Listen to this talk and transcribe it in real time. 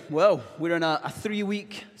Well, we're in a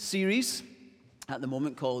 3-week series at the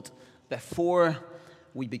moment called Before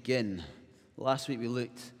We Begin. Last week we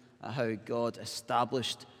looked at how God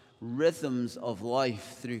established rhythms of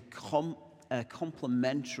life through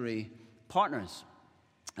complementary partners.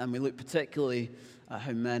 And we looked particularly at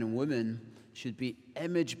how men and women should be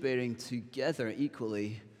image-bearing together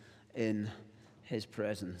equally in His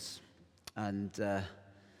presence. And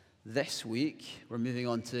this week we're moving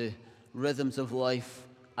on to rhythms of life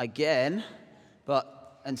again,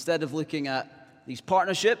 but instead of looking at these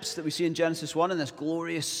partnerships that we see in Genesis 1 and this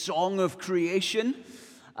glorious song of creation,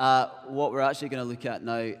 what we're actually going to look at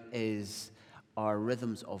now is our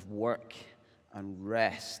rhythms of work and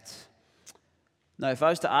rest. Now, if I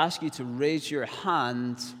was to ask you to raise your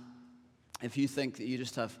hand if you think that you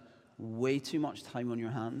just have way too much time on your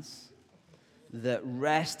hands, that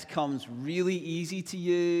rest comes really easy to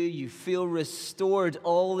you, you feel restored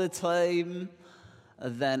all the time,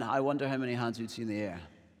 then I wonder how many hands we'd see in the air.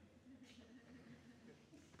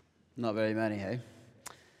 Not very many, eh?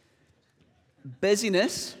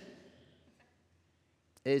 Busyness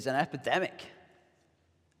is an epidemic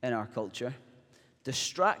in our culture.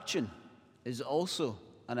 Distraction is also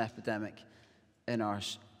an epidemic in our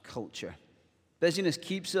culture. Busyness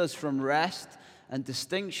keeps us from rest, and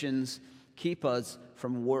distinctions keep us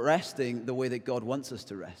from resting the way that God wants us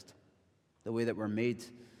to rest, the way that we're made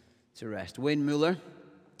to rest. Wayne Muller,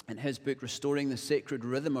 in his book, Restoring the Sacred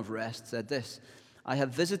Rhythm of Rest, said this: "I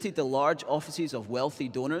have visited the large offices of wealthy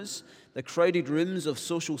donors, the crowded rooms of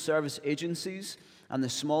social service agencies, and the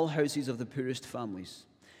small houses of the poorest families.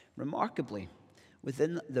 Remarkably,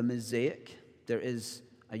 within the mosaic, there is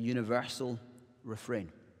a universal refrain: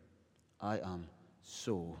 I am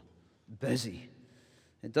so busy.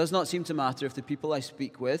 It does not seem to matter if the people I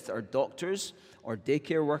speak with are doctors or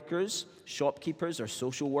daycare workers, shopkeepers or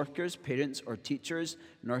social workers, parents or teachers,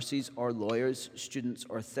 nurses or lawyers, students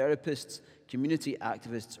or therapists, community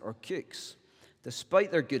activists or cooks.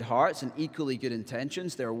 Despite their good hearts and equally good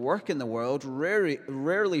intentions, their work in the world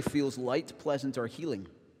rarely feels light, pleasant, or healing.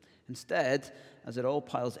 Instead, as it all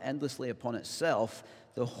piles endlessly upon itself,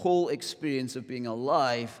 the whole experience of being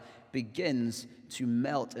alive begins to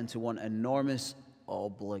melt into one enormous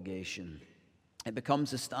obligation. It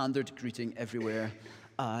becomes a standard greeting everywhere: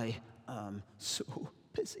 I am so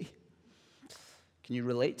busy." Can you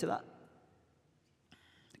relate to that?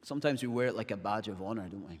 Sometimes we wear it like a badge of honor,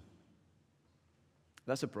 don't we?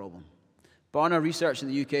 That's a problem. Barna research in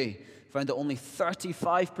the UK found that only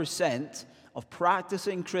 35% of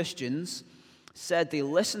practicing Christians said they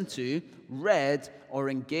listened to, read, or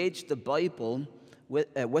engaged the Bible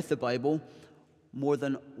with the Bible more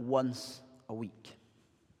than once a week.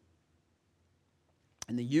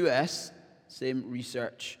 In the US, same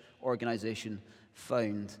research organization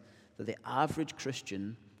found that the average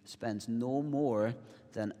Christian spends no more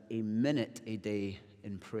than a minute a day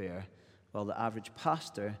in prayer, while the average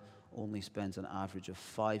pastor only spends an average of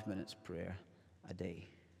 5 minutes prayer a day.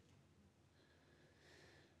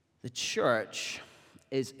 The church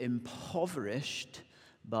is impoverished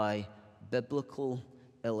by biblical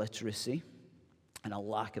illiteracy and a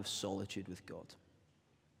lack of solitude with God.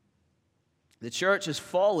 The church has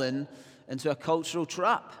fallen into a cultural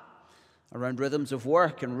trap around rhythms of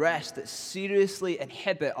work and rest that seriously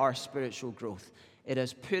inhibit our spiritual growth. It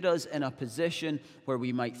has put us in a position where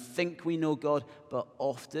we might think we know God, but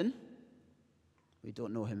often we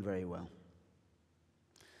don't know Him very well.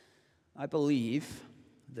 I believe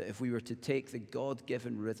that if we were to take the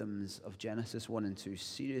God-given rhythms of Genesis 1 and 2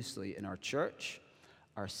 seriously in our church,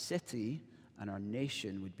 our city and our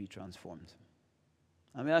nation would be transformed.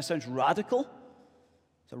 I mean, that sounds radical.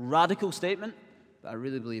 It's a radical statement, but I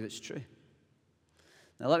really believe it's true.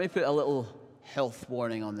 Now, let me put a little health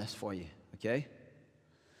warning on this for you, okay?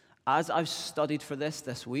 As I've studied for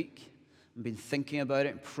this week, and been thinking about it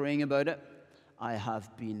and praying about it, I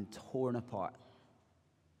have been torn apart.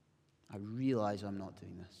 I realize I'm not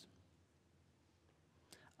doing this.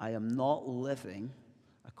 I am not living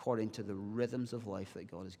according to the rhythms of life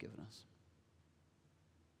that God has given us.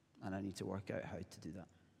 And I need to work out how to do that.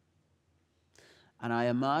 And I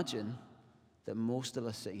imagine that most of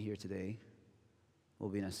us sitting here today will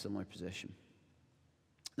be in a similar position.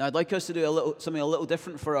 Now, I'd like us to do something a little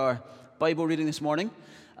different for our Bible reading this morning.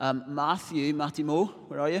 Matthew Mo,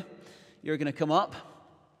 where are you? You're going to come up,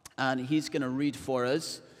 and he's going to read for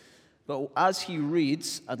us. But as he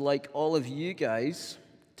reads, I'd like all of you guys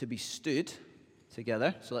to be stood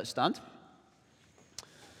together. So let's stand.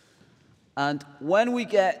 And when we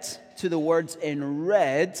get to the words in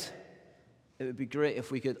red, it would be great if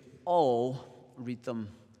we could all read them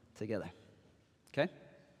together. Okay?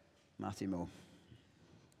 Matthew Mo.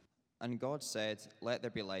 And God said, "Let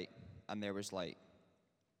there be light," and there was light.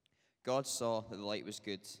 God saw that the light was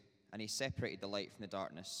good, and he separated the light from the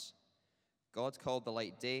darkness. God called the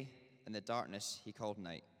light day, and the darkness he called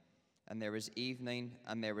night. And there was evening,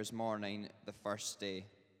 and there was morning, the first day.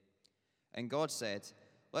 And God said,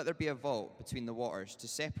 "Let there be a vault between the waters to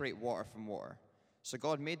separate water from water." So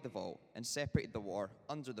God made the vault and separated the water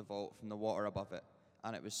under the vault from the water above it,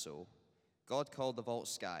 and it was so. God called the vault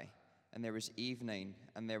sky, and there was evening,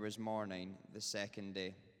 and there was morning, the second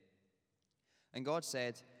day. And God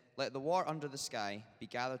said, "Let the water under the sky be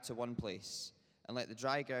gathered to one place, and let the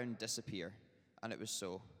dry ground disappear." And it was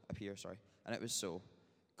so. And it was so.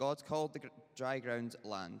 God called the dry ground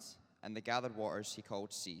land, and the gathered waters he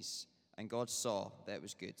called seas. And God saw that it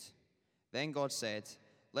was good. Then God said,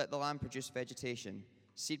 "Let the land produce vegetation,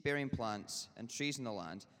 seed-bearing plants, and trees in the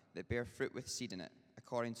land that bear fruit with seed in it,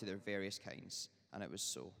 according to their various kinds." And it was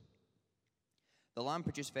so. The land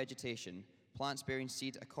produced vegetation, plants bearing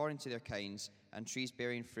seed according to their kinds, and trees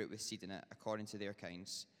bearing fruit with seed in it according to their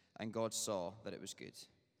kinds. And God saw that it was good.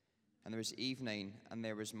 And there was evening, and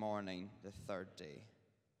there was morning, the third day.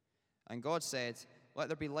 And God said, "Let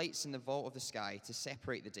there be lights in the vault of the sky to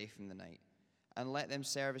separate the day from the night, and let them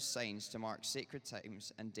serve as signs to mark sacred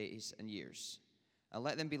times and days and years. And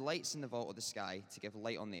let them be lights in the vault of the sky to give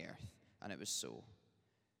light on the earth." And it was so.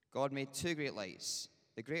 God made two great lights,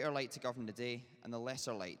 the greater light to govern the day, and the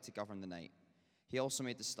lesser light to govern the night. He also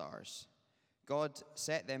made the stars. God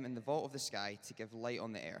set them in the vault of the sky to give light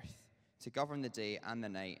on the earth, to govern the day and the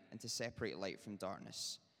night, and to separate light from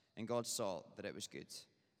darkness. And God saw that it was good.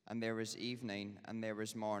 And there was evening, and there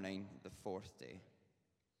was morning, the fourth day.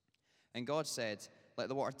 And God said, "Let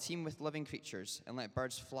the water teem with living creatures, and let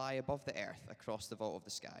birds fly above the earth across the vault of the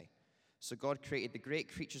sky." So God created the great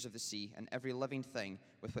creatures of the sea and every living thing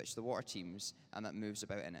with which the water teems and that moves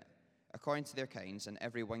about in it, according to their kinds, and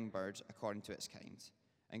every winged bird according to its kind.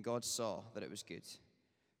 And God saw that it was good.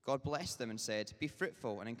 God blessed them and said, "Be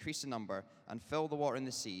fruitful and increase in number, and fill the water in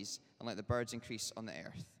the seas, and let the birds increase on the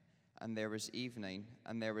earth." And there was evening,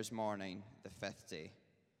 and there was morning, the fifth day.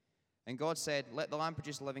 And God said, "Let the land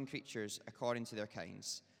produce living creatures according to their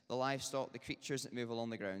kinds, the livestock, the creatures that move along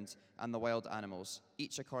the ground, and the wild animals,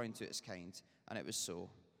 each according to its kind." And it was so.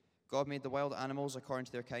 God made the wild animals according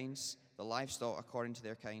to their kinds, the livestock according to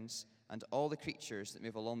their kinds, and all the creatures that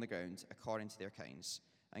move along the ground according to their kinds.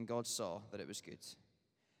 And God saw that it was good.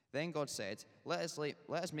 Then God said, Let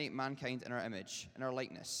us make mankind in our image, in our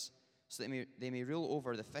likeness, so that they may rule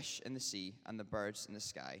over the fish in the sea and the birds in the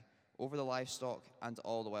sky, over the livestock and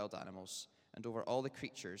all the wild animals, and over all the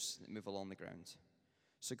creatures that move along the ground.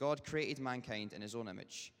 So God created mankind in his own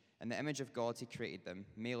image. In the image of God he created them,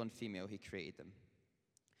 male and female he created them.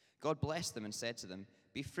 God blessed them and said to them,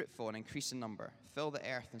 "Be fruitful and increase in number, fill the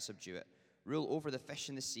earth and subdue it, rule over the fish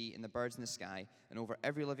in the sea and the birds in the sky, and over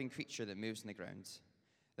every living creature that moves in the ground."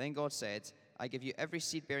 Then God said, "I give you every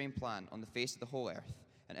seed-bearing plant on the face of the whole earth,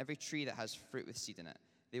 and every tree that has fruit with seed in it.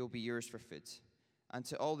 They will be yours for food. And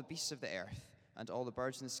to all the beasts of the earth, and all the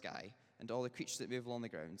birds in the sky, and all the creatures that move along the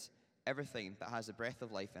ground, everything that has the breath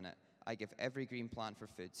of life in it, I give every green plant for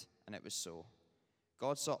food." And it was so.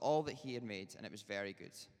 God saw all that he had made, and it was very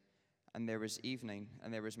good. And there was evening,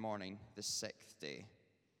 and there was morning, the sixth day.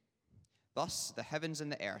 Thus the heavens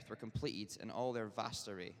and the earth were completed in all their vast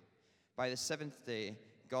array. By the seventh day,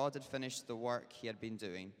 God had finished the work he had been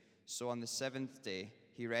doing. So on the seventh day,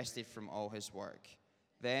 he rested from all his work.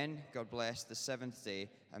 Then God blessed the seventh day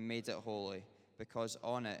and made it holy, because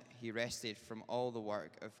on it he rested from all the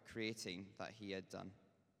work of creating that he had done.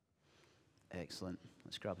 Excellent.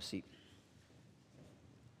 Let's grab a seat.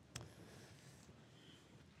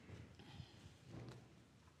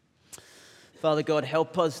 Father God,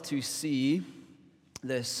 help us to see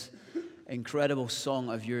this incredible song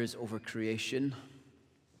of yours over creation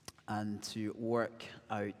and to work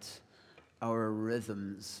out our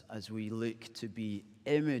rhythms as we look to be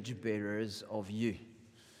image bearers of you.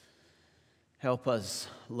 Help us,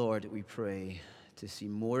 Lord, we pray, to see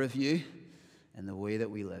more of you in the way that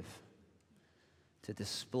we live, to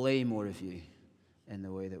display more of you in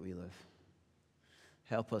the way that we live.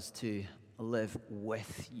 Help us to live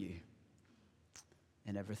with you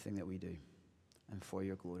in everything that we do, and for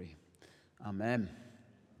your glory. Amen.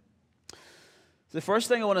 The first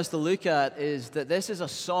thing I want us to look at is that this is a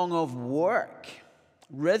song of work.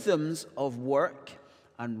 Rhythms of work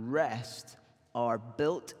and rest are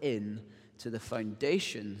built in to the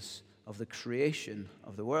foundations of the creation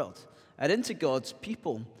of the world and into God's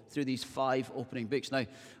people through these 5 opening books. Now,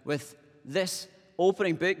 with this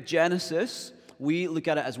opening book, Genesis, we look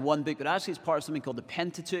at it as one book, but actually it's part of something called the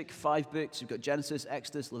Pentateuch, 5 books. You've got Genesis,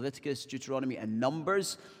 Exodus, Leviticus, Deuteronomy, and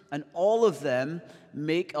Numbers, and all of them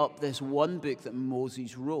make up this one book that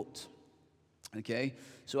Moses wrote. Okay?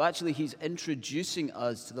 So actually he's introducing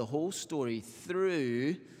us to the whole story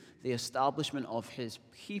through the establishment of his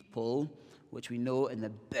people, which we know in the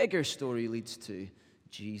bigger story leads to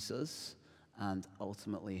Jesus and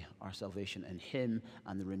ultimately our salvation in him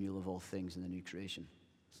and the renewal of all things in the new creation.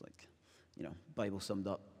 It's like, Bible summed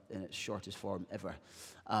up in its shortest form ever.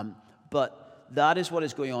 But that is what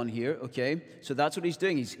is going on here, okay? So that's what he's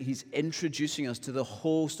doing. He's introducing us to the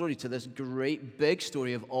whole story, to this great big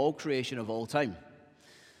story of all creation of all time.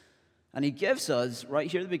 And he gives us, right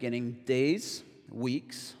here at the beginning, days,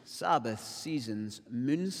 weeks, Sabbaths, seasons,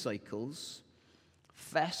 moon cycles,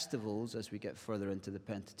 festivals as we get further into the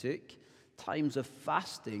Pentateuch, times of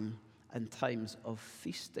fasting, and times of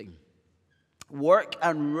feasting. Work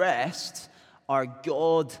and rest are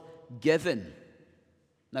God-given.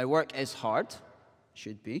 Now, work is hard,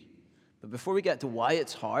 should be, but before we get to why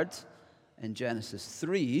it's hard, in Genesis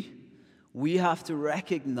 3, we have to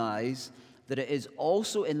recognize that it is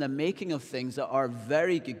also in the making of things that are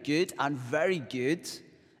very good and very good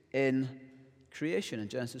in creation, in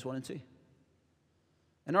Genesis 1 and 2.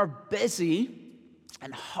 In our busy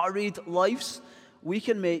and hurried lives, we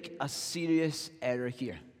can make a serious error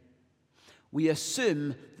here. We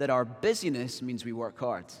assume that our busyness means we work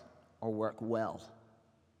hard or work well.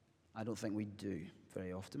 I don't think we do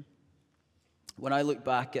very often. When I look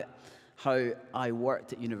back at how I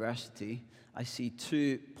worked at university, I see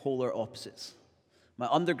two polar opposites. My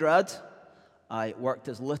undergrad, I worked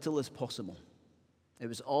as little as possible. It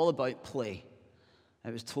was all about play.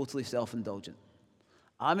 It was totally self-indulgent.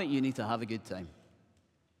 I'm at uni to have a good time.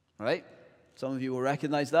 Right? Some of you will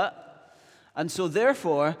recognize that. And so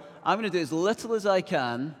therefore, I'm going to do as little as I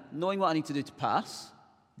can, knowing what I need to do to pass,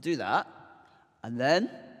 do that, and then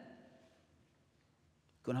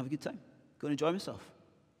go and have a good time. Go and enjoy myself.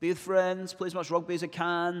 Be with friends, play as much rugby as I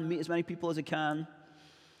can, meet as many people as I can.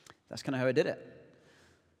 That's kind of how I did it.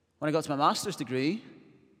 When I got to my master's degree,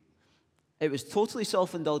 it was totally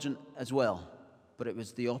self-indulgent as well, but it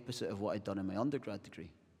was the opposite of what I'd done in my undergrad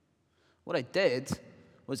degree. What I did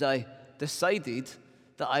was I decided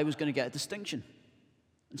that I was going to get a distinction.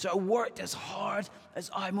 And so I worked as hard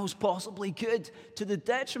as I most possibly could, to the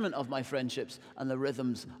detriment of my friendships and the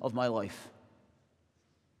rhythms of my life.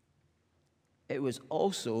 It was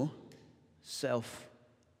also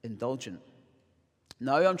self-indulgent.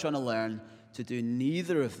 Now I'm trying to learn to do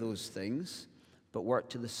neither of those things, but work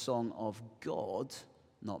to the song of God,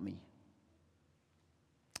 not me.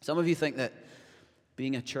 Some of you think that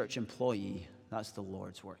being a church employee, that's the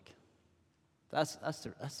Lord's work. That's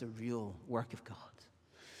the real work of God.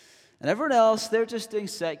 And everyone else, they're just doing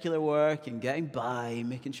secular work and getting by,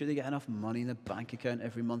 making sure they get enough money in the bank account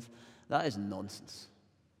every month. That is nonsense.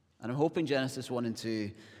 And I'm hoping Genesis 1 and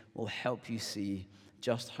 2 will help you see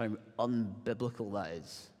just how unbiblical that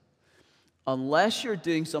is. Unless you're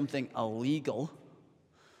doing something illegal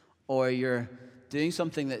or you're doing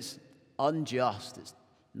something that's unjust, it's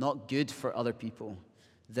not good for other people,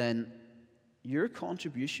 then your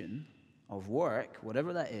contribution of work,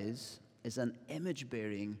 whatever that is an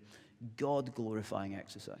image-bearing, God-glorifying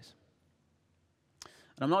exercise.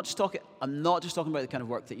 And I'm not just talking about the kind of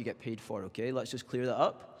work that you get paid for, okay? Let's just clear that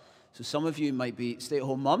up. So some of you might be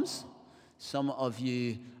stay-at-home mums. Some of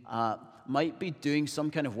you might be doing some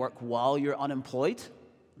kind of work while you're unemployed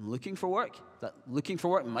and looking for work. That looking for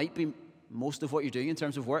work might be most of what you're doing in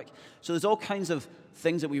terms of work. So there's all kinds of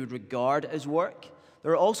things that we would regard as work.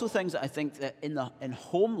 There are also things that I think that in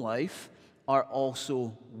home life are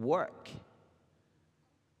also work.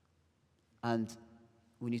 And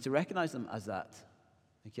we need to recognize them as that,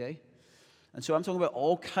 okay? And so I'm talking about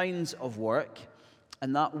all kinds of work,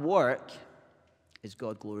 and that work is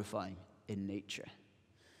God-glorifying in nature.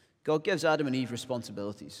 God gives Adam and Eve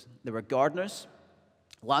responsibilities. They were gardeners,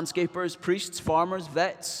 landscapers, priests, farmers,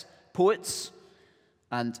 vets, poets,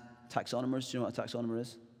 and taxonomers. Do you know what a taxonomer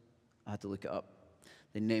is? I had to look it up.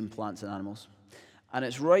 They name plants and animals. And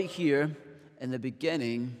it's right here in the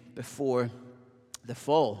beginning before the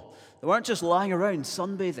fall. They weren't just lying around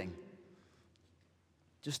sunbathing,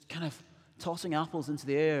 just kind of tossing apples into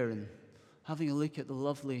the air and having a look at the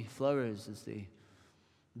lovely flowers as they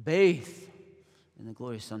bathe in the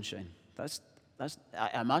glorious sunshine.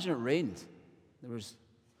 I imagine it rained. There was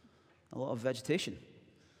a lot of vegetation.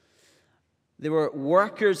 They were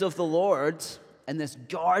workers of the Lord in this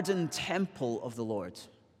garden temple of the Lord,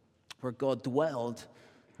 where God dwelled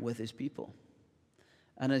with his people.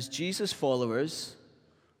 And as Jesus followers,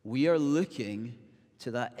 we are looking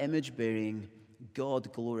to that image-bearing,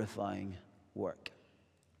 God-glorifying work.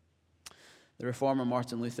 The reformer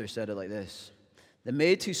Martin Luther said it like this: "The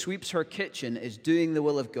maid who sweeps her kitchen is doing the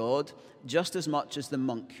will of God just as much as the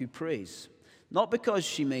monk who prays, not because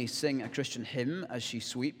she may sing a Christian hymn as she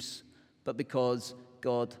sweeps, but because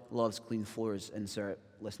God loves clean floors." Insert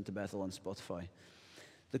Listen to Bethel on Spotify.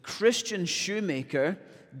 The Christian shoemaker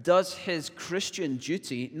does his Christian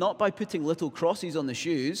duty not by putting little crosses on the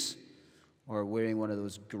shoes or wearing one of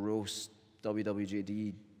those gross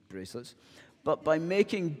WWJD bracelets, but by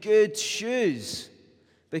making good shoes,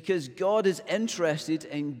 because God is interested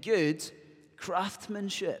in good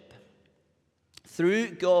craftsmanship.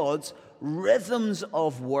 Through God's rhythms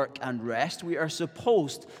of work and rest, we are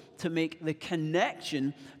supposed to make the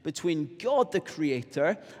connection between God the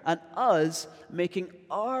Creator and us making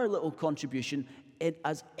our little contribution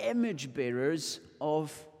as image bearers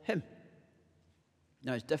of Him.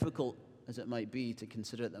 Now, as difficult as it might be to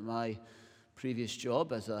consider that my previous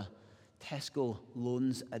job as a Tesco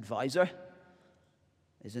loans advisor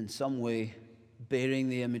is in some way bearing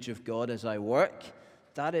the image of God as I work,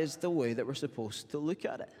 that is the way that we're supposed to look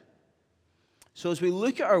at it. So as we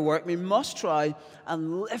look at our work, we must try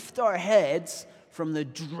and lift our heads from the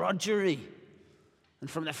drudgery and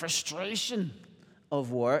from the frustration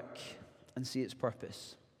of work and see its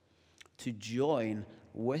purpose, to join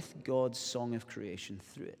with God's song of creation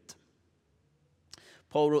through it.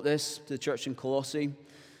 Paul wrote this to the church in Colossae.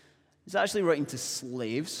 He's actually writing to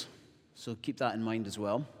slaves, so keep that in mind as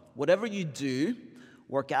well. "Whatever you do,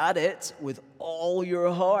 work at it with all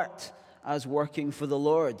your heart, as working for the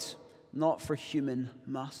Lord, not for human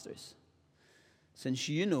masters, since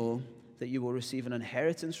you know that you will receive an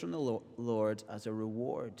inheritance from the Lord as a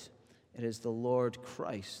reward. It is the Lord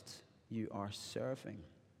Christ you are serving."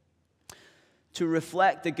 To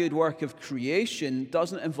reflect the good work of creation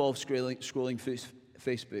doesn't involve scrolling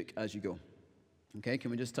Facebook as you go. Okay,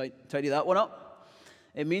 can we just tidy that one up?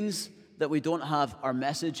 It means that we don't have our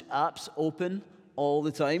message apps open all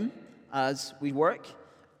the time as we work.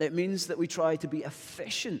 It means that we try to be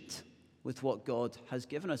efficient with what God has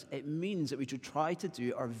given us. It means that we should try to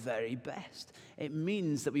do our very best. It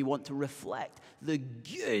means that we want to reflect the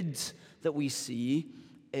good that we see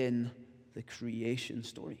in the creation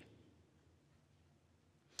story.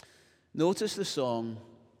 Notice the song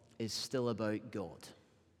is still about God.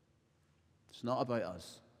 It's not about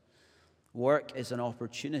us. Work is an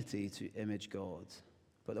opportunity to image God,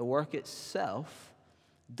 but the work itself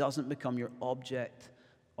doesn't become your object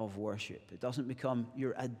of worship. It doesn't become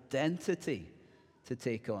your identity to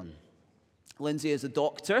take on. Lindsay is a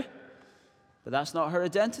doctor, but that's not her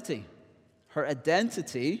identity. Her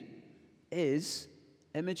identity is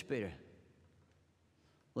image bearer.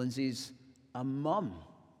 Lindsay's a mum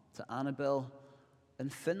to Annabelle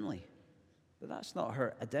and Finley, but that's not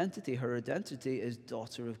her identity. Her identity is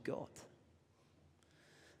daughter of God.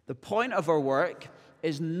 The point of our work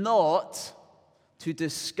is not to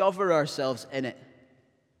discover ourselves in it.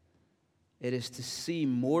 It is to see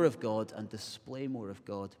more of God and display more of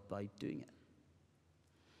God by doing it.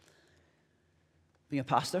 Being a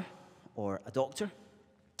pastor, or a doctor,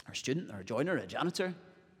 or a student, or a joiner, or a janitor,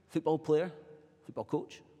 football player, football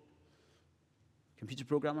coach, computer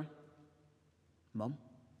programmer, mum,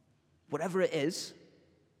 whatever it is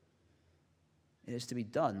to be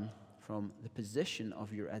done from the position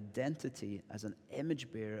of your identity as an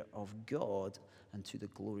image bearer of God and to the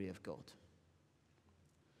glory of God.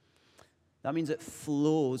 That means it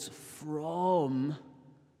flows from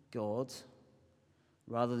God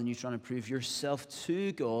rather than you trying to prove yourself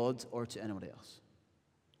to God or to anybody else.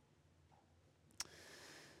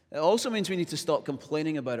 It also means we need to stop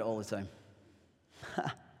complaining about it all the time.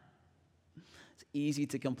 It's easy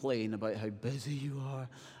to complain about how busy you are,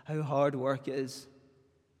 how hard work is.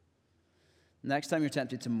 Next time you're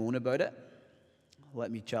tempted to moan about it,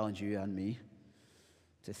 let me challenge you and me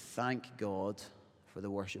to thank God for the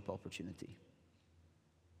worship opportunity.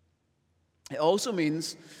 It also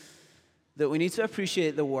means that we need to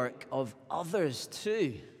appreciate the work of others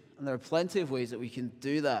too. And there are plenty of ways that we can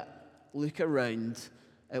do that. Look around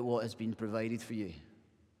at what has been provided for you.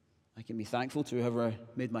 I can be thankful to whoever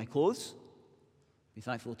made my clothes. Be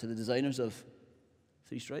thankful to the designers of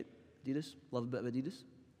Three Stripe, Adidas. Love a bit of Adidas.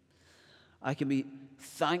 I can be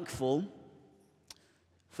thankful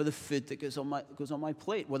for the food that goes on my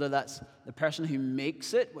plate, whether that's the person who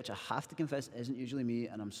makes it, which I have to confess isn't usually me,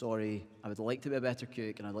 and I'm sorry. I would like to be a better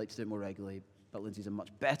cook, and I'd like to do it more regularly, but Lindsay's a much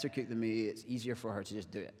better cook than me. It's easier for her to just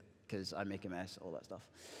do it, because I make a mess, all that stuff.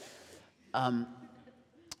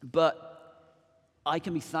 But I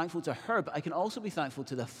can be thankful to her, but I can also be thankful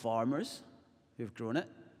to the farmers who have grown it,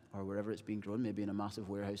 or wherever it's being grown, maybe in a massive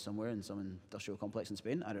warehouse somewhere in some industrial complex in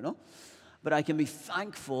Spain, I don't know. But I can be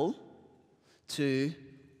thankful to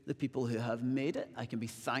the people who have made it. I can be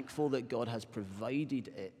thankful that God has provided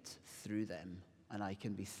it through them. And I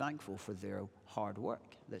can be thankful for their hard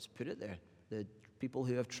work that's put it there. The people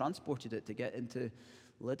who have transported it to get into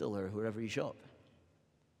Lidl or wherever you shop.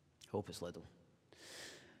 Hope it's Lidl.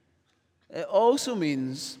 It also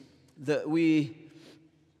means that we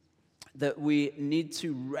need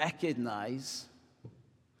to recognize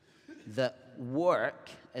that work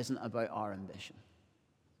isn't about our ambition.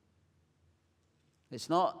 It's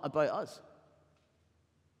not about us.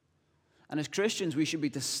 And as Christians, we should be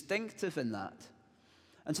distinctive in that.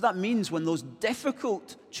 And so that means when those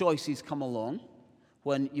difficult choices come along,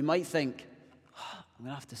 when you might think, I'm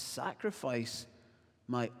going to have to sacrifice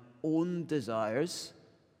my own desires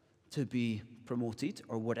to be promoted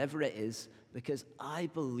or whatever it is, because I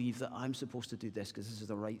believe that I'm supposed to do this because this is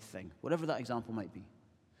the right thing, whatever that example might be.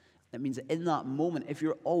 It means that in that moment, if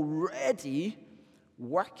you're already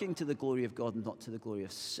working to the glory of God and not to the glory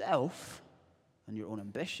of self and your own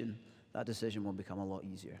ambition, that decision will become a lot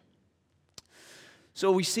easier.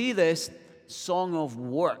 So we see this song of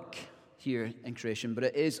work here in creation, but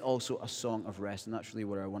it is also a song of rest, and that's really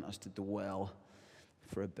where I want us to dwell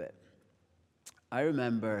for a bit. I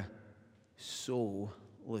remember so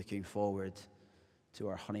looking forward to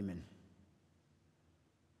our honeymoon.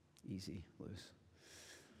 Easy, Lewis.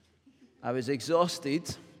 I was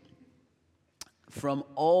exhausted from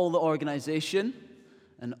all the organization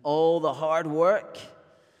and all the hard work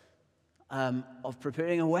of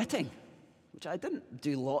preparing a wedding, which I didn't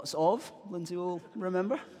do lots of, Lindsay will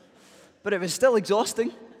remember, but it was still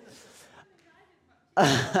exhausting.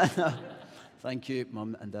 Thank you,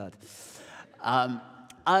 Mum and Dad.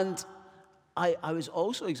 And I was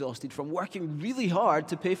also exhausted from working really hard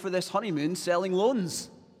to pay for this honeymoon selling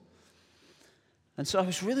loans. And so I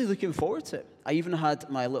was really looking forward to it. I even had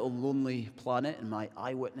my little lonely planet and my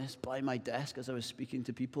eyewitness by my desk as I was speaking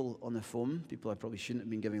to people on the phone, people I probably shouldn't have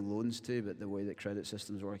been giving loans to, but the way that credit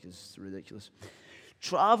systems work is ridiculous.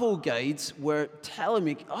 Travel guides were telling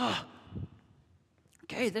me,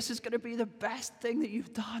 okay, this is going to be the best thing that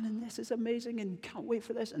you've done, and this is amazing, and can't wait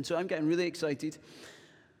for this. And so I'm getting really excited.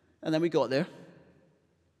 And then we got there,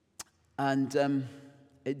 and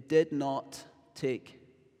it did not take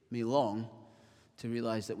me long to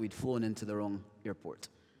realize that we'd flown into the wrong airport.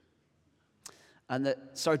 And that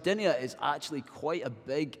Sardinia is actually quite a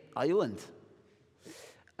big island.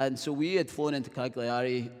 And so we had flown into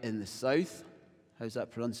Cagliari in the south. How's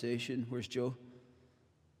that pronunciation? Where's Joe?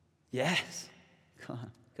 Yes. Come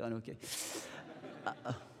on, okay.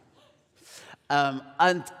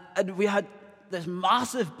 And we had this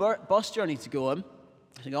massive bus journey to go on.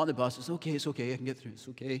 So I got on the bus. It's okay, I can get through. It's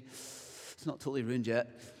okay. It's not totally ruined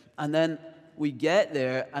yet. And then we get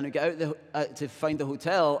there, and we get out to find the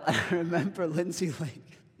hotel, and I remember Lindsay,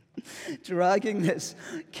 dragging this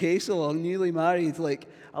case along, newly married,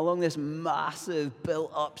 along this massive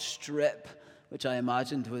built-up strip, which I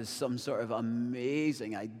imagined was some sort of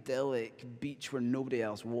amazing, idyllic beach where nobody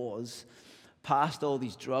else was, past all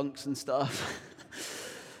these drunks and stuff,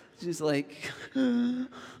 just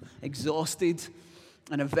exhausted.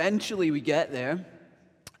 And eventually we get there,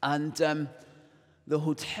 and the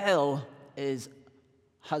hotel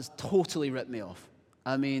has totally ripped me off.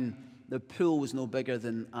 I mean, the pool was no bigger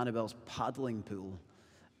than Annabelle's paddling pool.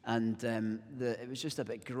 And it was just a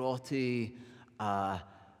bit grotty.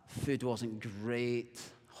 Food wasn't great.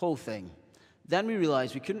 Whole thing. Then we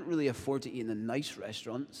realized we couldn't really afford to eat in the nice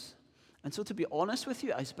restaurants. And so to be honest with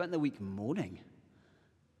you, I spent the week moaning.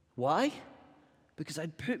 Why? Because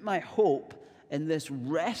I'd put my hope in this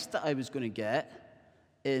rest that I was going to get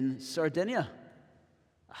in Sardinia.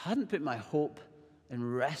 I hadn't put my hope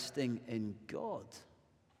in resting in God.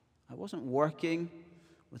 I wasn't working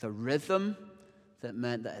with a rhythm that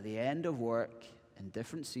meant that at the end of work, in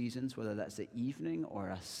different seasons, whether that's the evening or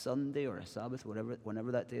a Sunday or a Sabbath,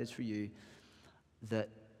 whenever that day is for you, that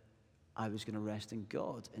I was going to rest in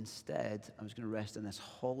God. Instead, I was going to rest in this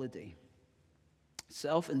holiday.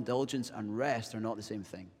 Self-indulgence and rest are not the same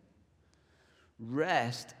thing.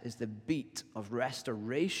 Rest is the beat of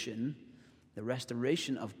restoration, the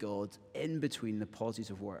restoration of God in between the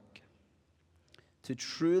pauses of work. To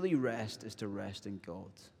truly rest is to rest in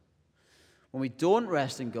God. When we don't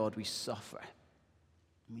rest in God, we suffer.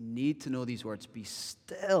 We need to know these words: be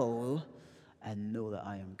still and know that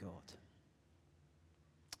I am God.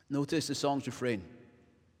 Notice the song's refrain.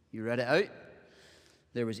 You read it out.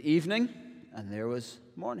 There was evening and there was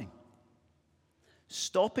morning.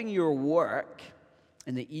 Stopping your work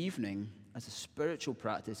in the evening as a spiritual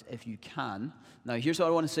practice if you can. Now, here's what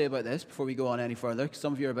I want to say about this before we go on any further, because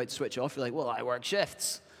some of you are about to switch off. You're like, well, I work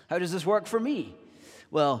shifts. How does this work for me?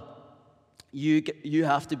 Well, you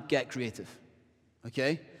have to get creative,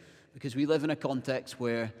 okay? Because we live in a context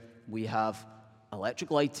where we have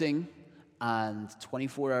electric lighting and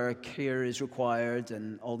 24-hour care is required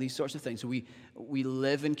and all these sorts of things. So we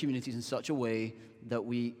live in communities in such a way that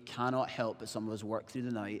we cannot help but some of us work through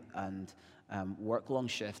the night and work long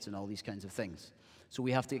shifts and all these kinds of things. So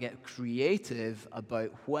we have to get creative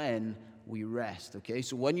about when we rest, okay?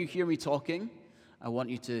 So when you hear me talking, I want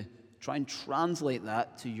you to try and translate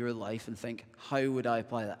that to your life and think, how would I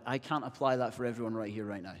apply that? I can't apply that for everyone right here,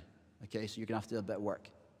 right now, okay? So you're going to have to do a bit of work,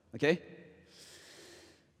 okay?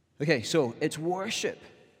 Okay, so it's worship.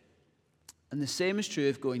 And the same is true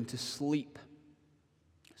of going to sleep.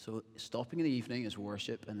 So stopping in the evening is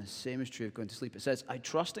worship, and the same is true of going to sleep. It says, I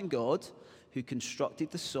trust in God who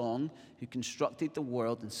constructed the song, who constructed the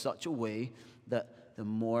world in such a way that the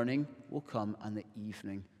morning will come and the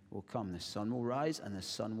evening will come. The sun will rise and the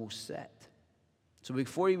sun will set. So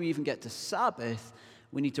before we even get to Sabbath,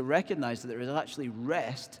 we need to recognize that there is actually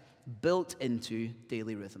rest built into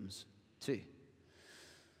daily rhythms too.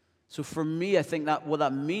 So for me, I think that what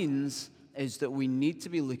that means is that we need to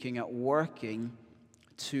be looking at working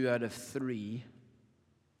 2 out of 3,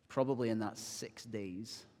 probably in that 6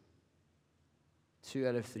 days. 2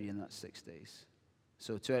 out of 3 in that 6 days.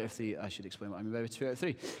 So 2 out of 3, I should explain what I mean by 2 out of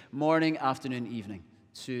 3. Morning, afternoon, evening.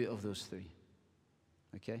 2 of those 3.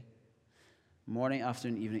 Okay? Morning,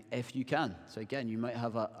 afternoon, evening, if you can. So again, you might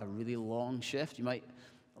have a really long shift.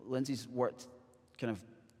 Lindsay's worked kind of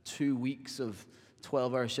 2 weeks of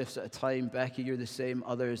 12-hour shifts at a time. Becky, you're the same.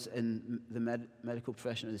 Others in the medical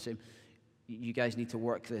profession are the same. You guys need to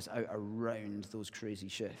work this out around those crazy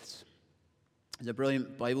shifts. There's a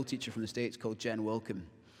brilliant Bible teacher from the States called Jen Wilkin,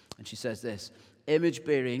 and she says this: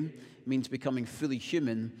 image-bearing means becoming fully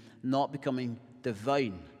human, not becoming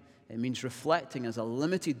divine. It means reflecting as a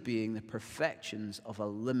limited being the perfections of a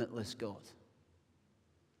limitless God.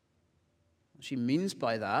 What she means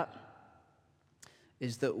by that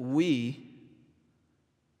is that we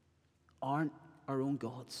aren't our own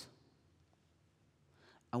gods.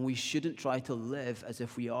 And we shouldn't try to live as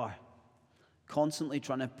if we are, constantly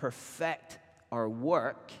trying to perfect our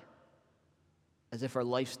work as if our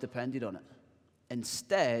lives depended on it.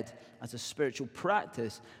 Instead, as a spiritual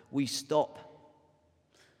practice, we stop.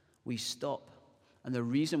 We stop. And the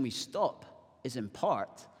reason we stop is in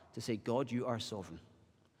part to say, God, you are sovereign.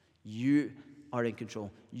 You are in control.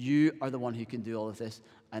 You are the one who can do all of this,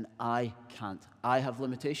 and I can't. I have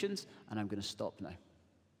limitations, and I'm going to stop now.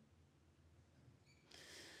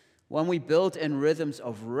 When we build in rhythms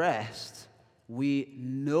of rest, we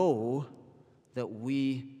know that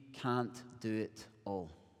we can't do it all.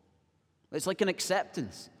 It's like an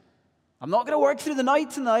acceptance. I'm not going to work through the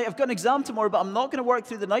night tonight. I've got an exam tomorrow, but I'm not going to work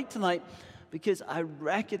through the night tonight because I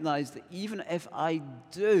recognize that even if I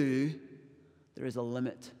do, there is a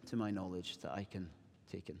limit to my knowledge that I can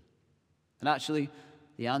take in. And actually,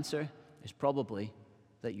 the answer is probably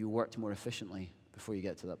that you worked more efficiently before you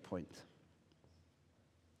get to that point.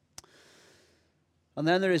 And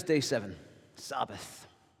then there is day 7, Sabbath.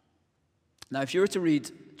 Now, if you were to read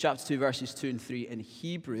chapter 2, verses 2 and 3 in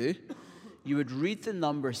Hebrew, you would read the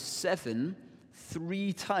number 7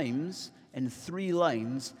 3 times in 3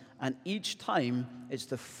 lines, and each time it's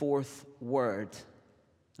the 4th word.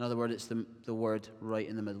 In other words, it's the word right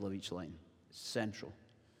in the middle of each line. It's central.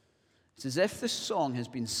 It's as if the song has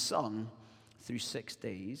been sung through 6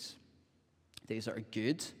 days. Days that are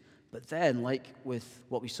good, but then, like with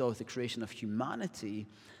what we saw with the creation of humanity,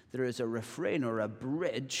 there is a refrain or a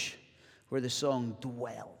bridge where the song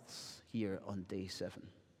dwells here on day 7.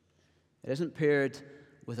 It isn't paired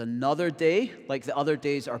with another day, like the other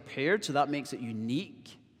days are paired, so that makes it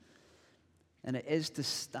unique. And it is to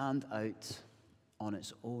stand out on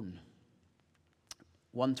its own.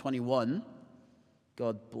 121,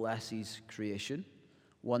 God blesses creation.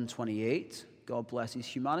 128, God blesses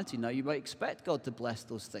humanity. Now, you might expect God to bless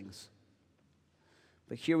those things.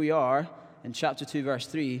 But here we are in chapter 2, verse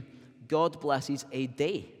 3. God blesses a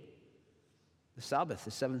day, the Sabbath,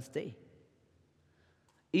 the 7th day.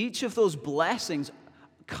 Each of those blessings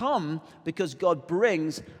come because God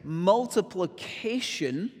brings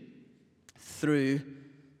multiplication through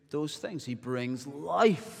those things. He brings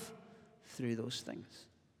life through those things.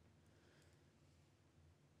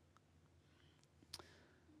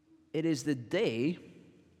 It is the day,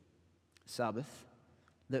 Sabbath,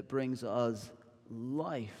 that brings us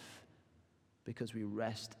life because we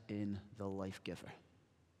rest in the life giver.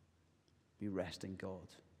 We rest in God.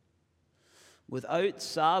 Without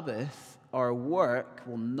Sabbath, our work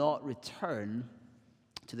will not return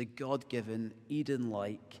to the God-given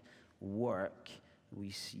Eden-like work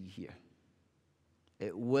we see here.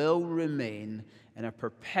 It will remain in a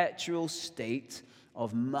perpetual state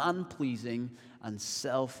of man-pleasing and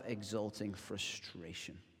self-exalting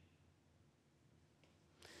frustration.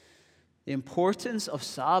 The importance of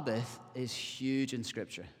Sabbath is huge in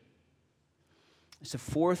Scripture. It's the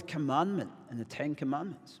fourth commandment in the Ten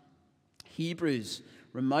Commandments. Hebrews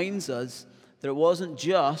reminds us that it wasn't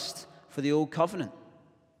just for the Old Covenant.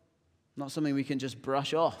 Not something we can just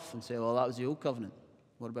brush off and say, well, that was the Old Covenant.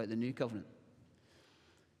 What about the New Covenant?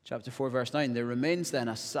 Chapter 4, verse 9, there remains then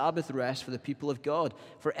a Sabbath rest for the people of God.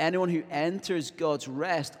 For anyone who enters God's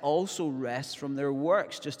rest also rests from their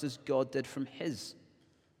works, just as God did from his.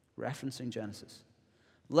 Referencing Genesis.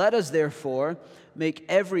 Let us therefore make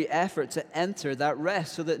every effort to enter that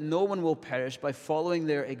rest so that no one will perish by following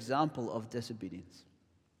their example of disobedience.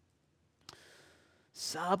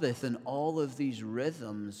 Sabbath and all of these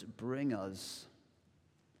rhythms bring us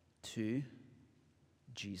to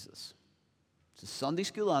Jesus. It's a Sunday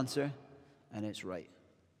school answer, and it's right.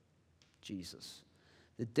 Jesus.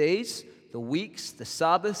 The days, the weeks, the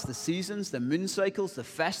Sabbaths, the seasons, the moon cycles, the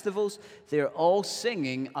festivals, they're all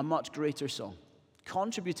singing a much greater song,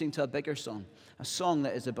 contributing to a bigger song, a song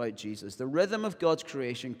that is about Jesus. The rhythm of God's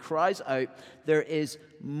creation cries out, there is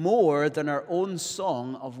more than our own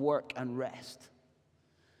song of work and rest.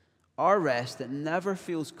 Our rest that never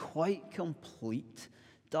feels quite complete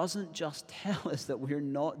doesn't just tell us that we're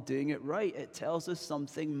not doing it right. It tells us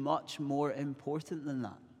something much more important than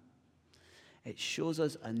that. It shows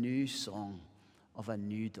us a new song of a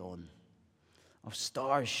new dawn, of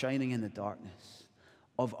stars shining in the darkness,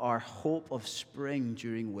 of our hope of spring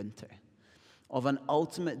during winter, of an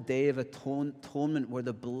ultimate day of atonement where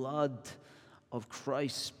the blood of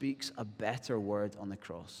Christ speaks a better word on the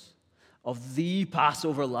cross, of the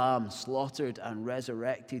Passover lamb slaughtered and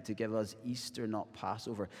resurrected to give us Easter, not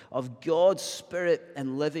Passover, of God's Spirit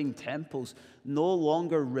in living temples, no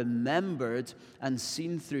longer remembered and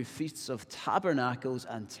seen through feasts of tabernacles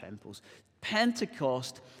and temples.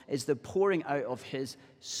 Pentecost is the pouring out of his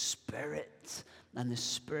Spirit, and the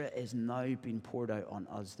Spirit is now being poured out on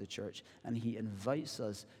us, the church, and he invites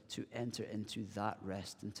us to enter into that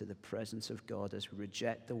rest, into the presence of God as we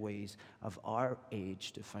reject the ways of our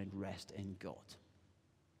age to find rest in God.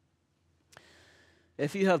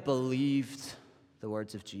 If you have believed the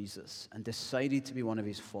words of Jesus and decided to be one of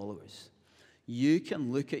his followers, you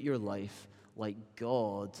can look at your life like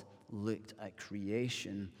God looked at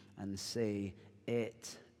creation and say,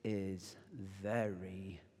 it is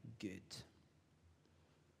very good.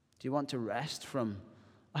 Do you want to rest from,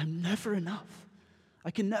 I'm never enough.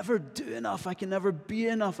 I can never do enough. I can never be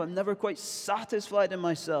enough. I'm never quite satisfied in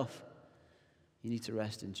myself. You need to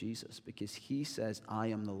rest in Jesus because he says, I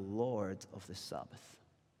am the Lord of the Sabbath.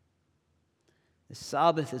 The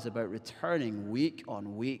Sabbath is about returning week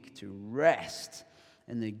on week to rest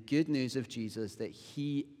in the good news of Jesus that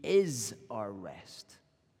he is our rest.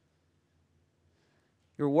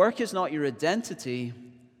 Your work is not your identity,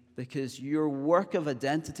 because your work of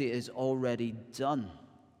identity is already done.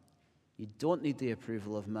 You don't need the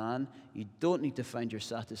approval of man. You don't need to find your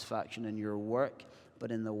satisfaction in your work,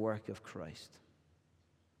 but in the work of Christ.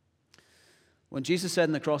 When Jesus said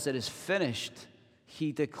on the cross, it is finished,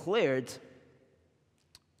 he declared,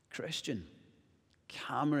 Christian,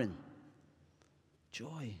 Cameron,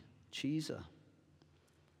 Joy, Chisa,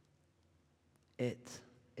 it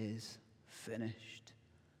is finished.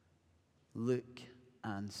 Look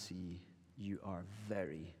and see, you are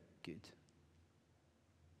very good.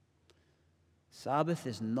 Sabbath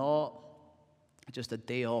is not just a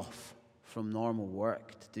day off from normal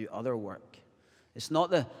work to do other work. It's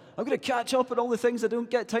not I'm going to catch up on all the things I don't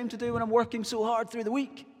get time to do when I'm working so hard through the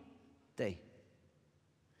week day.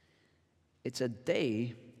 It's a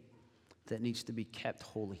day that needs to be kept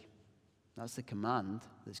holy. That's the command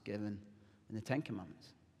that's given in the Ten Commandments,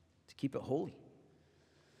 to keep it holy.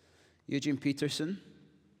 Eugene Peterson,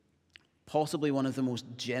 possibly one of the most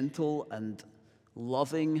gentle and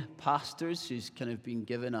loving pastors who's kind of been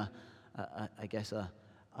given a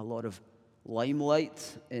lot of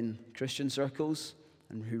limelight in Christian circles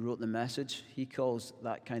and who wrote the Message, he calls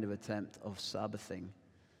that kind of attempt of Sabbathing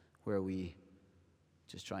where we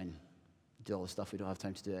just try and do all the stuff we don't have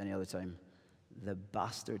time to do at any other time, the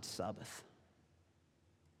bastard Sabbath.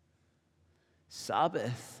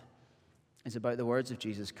 Sabbath is about the words of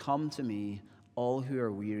Jesus, come to me, all who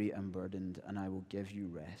are weary and burdened, and I will give you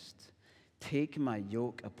rest. Take my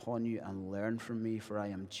yoke upon you and learn from me, for I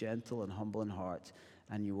am gentle and humble in heart,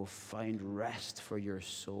 and you will find rest for your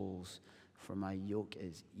souls. for my yoke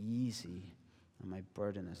is easy and my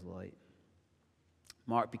burden is light.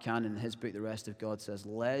 Mark Buchanan, in his book, The Rest of God, says,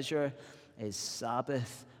 leisure is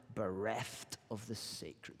Sabbath bereft of the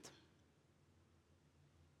sacred.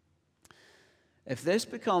 If this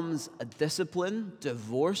becomes a discipline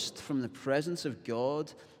divorced from the presence of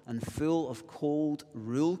God and full of cold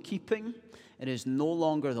rule-keeping, it is no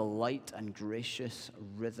longer the light and gracious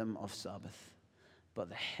rhythm of Sabbath, but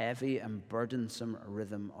the heavy and burdensome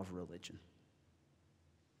rhythm of religion.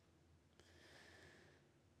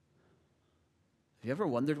 Have you ever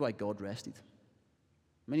wondered why God rested?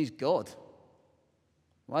 I mean, he's God.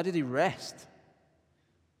 Why did he rest?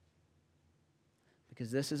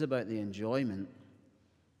 Because this is about the enjoyment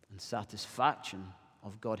and satisfaction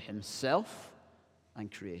of God himself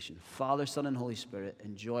and creation. Father, Son, and Holy Spirit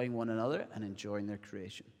enjoying one another and enjoying their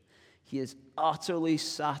creation. He is utterly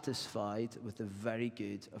satisfied with the very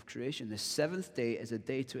good of creation. The seventh day is a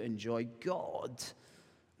day to enjoy God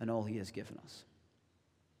and all he has given us.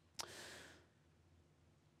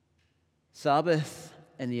 Sabbath,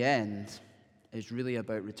 in the end, is really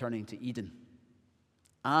about returning to Eden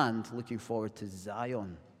and looking forward to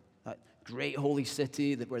Zion, that great holy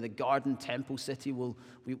city where the garden temple city will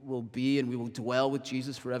be, and we will dwell with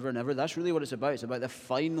Jesus forever and ever. That's really what it's about. It's about the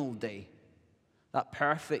final day, that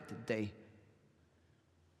perfect day.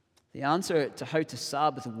 The answer to how to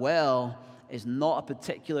Sabbath well is not a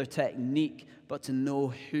particular technique, but to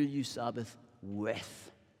know who you Sabbath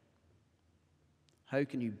with. How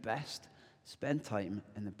can you best spend time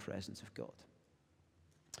in the presence of God?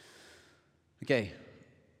 Okay,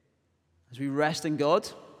 as we rest in God,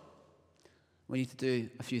 we need to do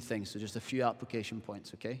a few things. So just a few application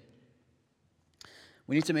points, okay?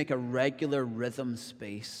 We need to make a regular rhythm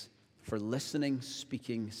space for listening,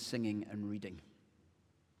 speaking, singing, and reading.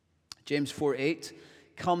 James 4:8,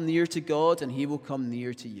 come near to God and he will come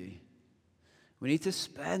near to you. We need to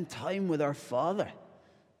spend time with our Father,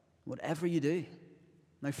 whatever you do.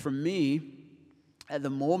 Now for me, at the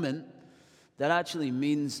moment, that actually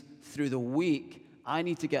means through the week, I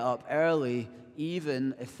need to get up early,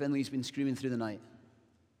 even if Finley's been screaming through the night.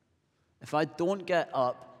 If I don't get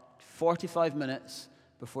up 45 minutes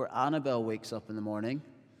before Annabelle wakes up in the morning,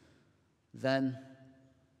 then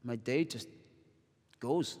my day just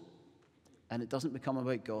goes, and it doesn't become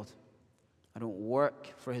about God. I don't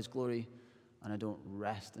work for his glory, and I don't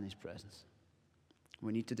rest in his presence.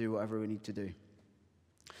 We need to do whatever we need to do.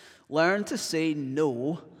 Learn to say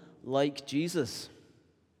no like Jesus.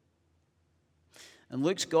 In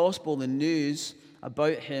Luke's gospel, the news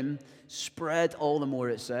about him spread all the more,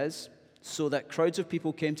 it says, so that crowds of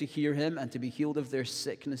people came to hear him and to be healed of their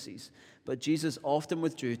sicknesses. But Jesus often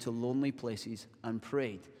withdrew to lonely places and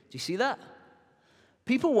prayed. Do you see that?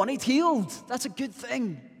 People wanted healed. That's a good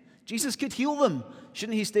thing. Jesus could heal them.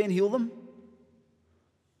 Shouldn't he stay and heal them?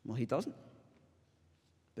 Well, he doesn't.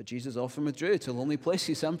 But Jesus often withdrew to lonely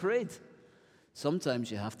places and prayed. Sometimes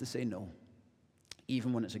you have to say no,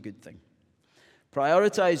 even when it's a good thing.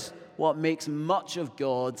 Prioritize what makes much of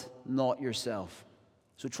God, not yourself.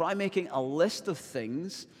 So try making a list of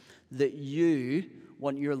things that you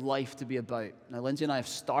want your life to be about. Now, Lindsay and I have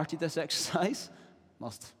started this exercise.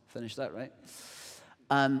 Must finish that, right?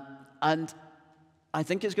 And I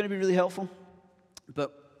think it's going to be really helpful.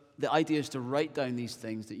 But the idea is to write down these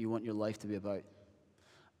things that you want your life to be about.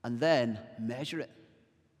 And then measure it.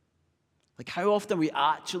 Like, how often are we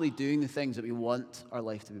actually doing the things that we want our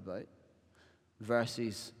life to be about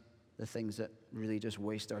versus the things that really just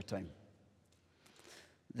waste our time?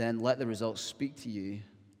 Then let the results speak to you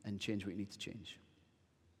and change what you need to change.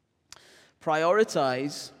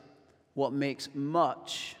 Prioritize what makes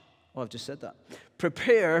much. Oh, I've just said that.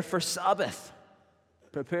 Prepare for Sabbath.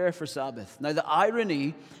 Prepare for Sabbath. Now, the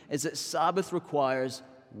irony is that Sabbath requires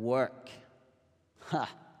work. Ha!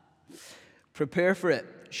 Prepare for it.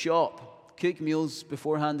 Shop. Cook meals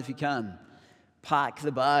beforehand if you can. Pack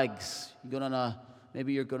the bags.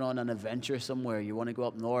 Maybe you're going on an adventure somewhere. You want to go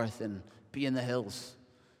up north and be in the hills.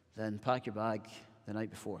 Then pack your bag the night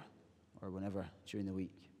before or whenever during the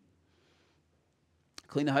week.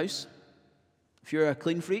 Clean the house. If you're a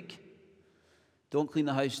clean freak, don't clean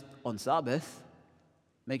the house on Sabbath.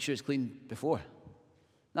 Make sure it's clean before.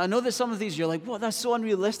 Now, I know that some of these you're like, what, that's so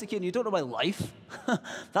unrealistic and you don't know my life.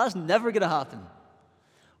 That's never going to happen.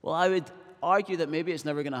 Well, I would argue that maybe it's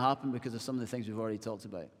never going to happen because of some of the things we've already talked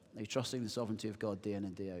about. Are you trusting the sovereignty of God day in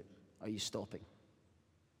and day out? Are you stopping?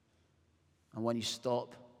 And when you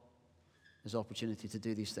stop, there's opportunity to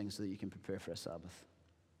do these things so that you can prepare for a Sabbath.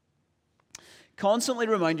 Constantly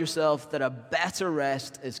remind yourself that a better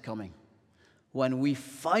rest is coming when we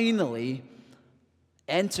finally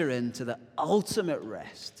enter into the ultimate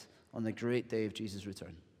rest on the great day of Jesus'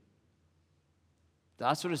 return.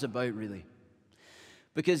 That's what it's about, really.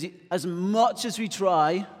 Because as much as we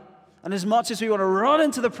try, and as much as we want to run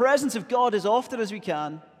into the presence of God as often as we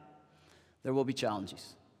can, there will be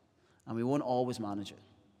challenges. And we won't always manage it.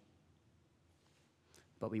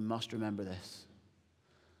 But we must remember this.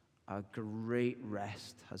 Our great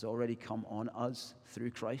rest has already come on us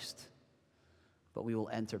through Christ, but we will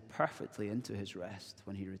enter perfectly into his rest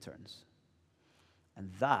when he returns. And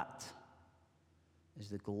that is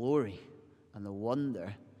the glory and the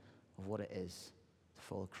wonder of what it is to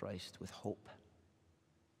follow Christ with hope.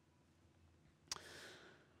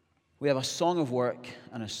 We have a song of work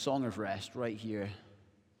and a song of rest right here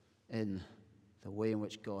in the way in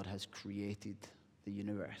which God has created the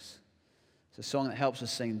universe. It's a song that helps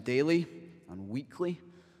us sing daily and weekly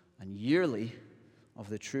and yearly of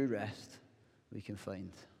the true rest we can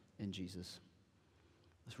find in Jesus.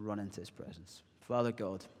 Let's run into his presence. Father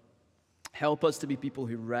God, help us to be people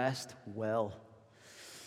who rest well.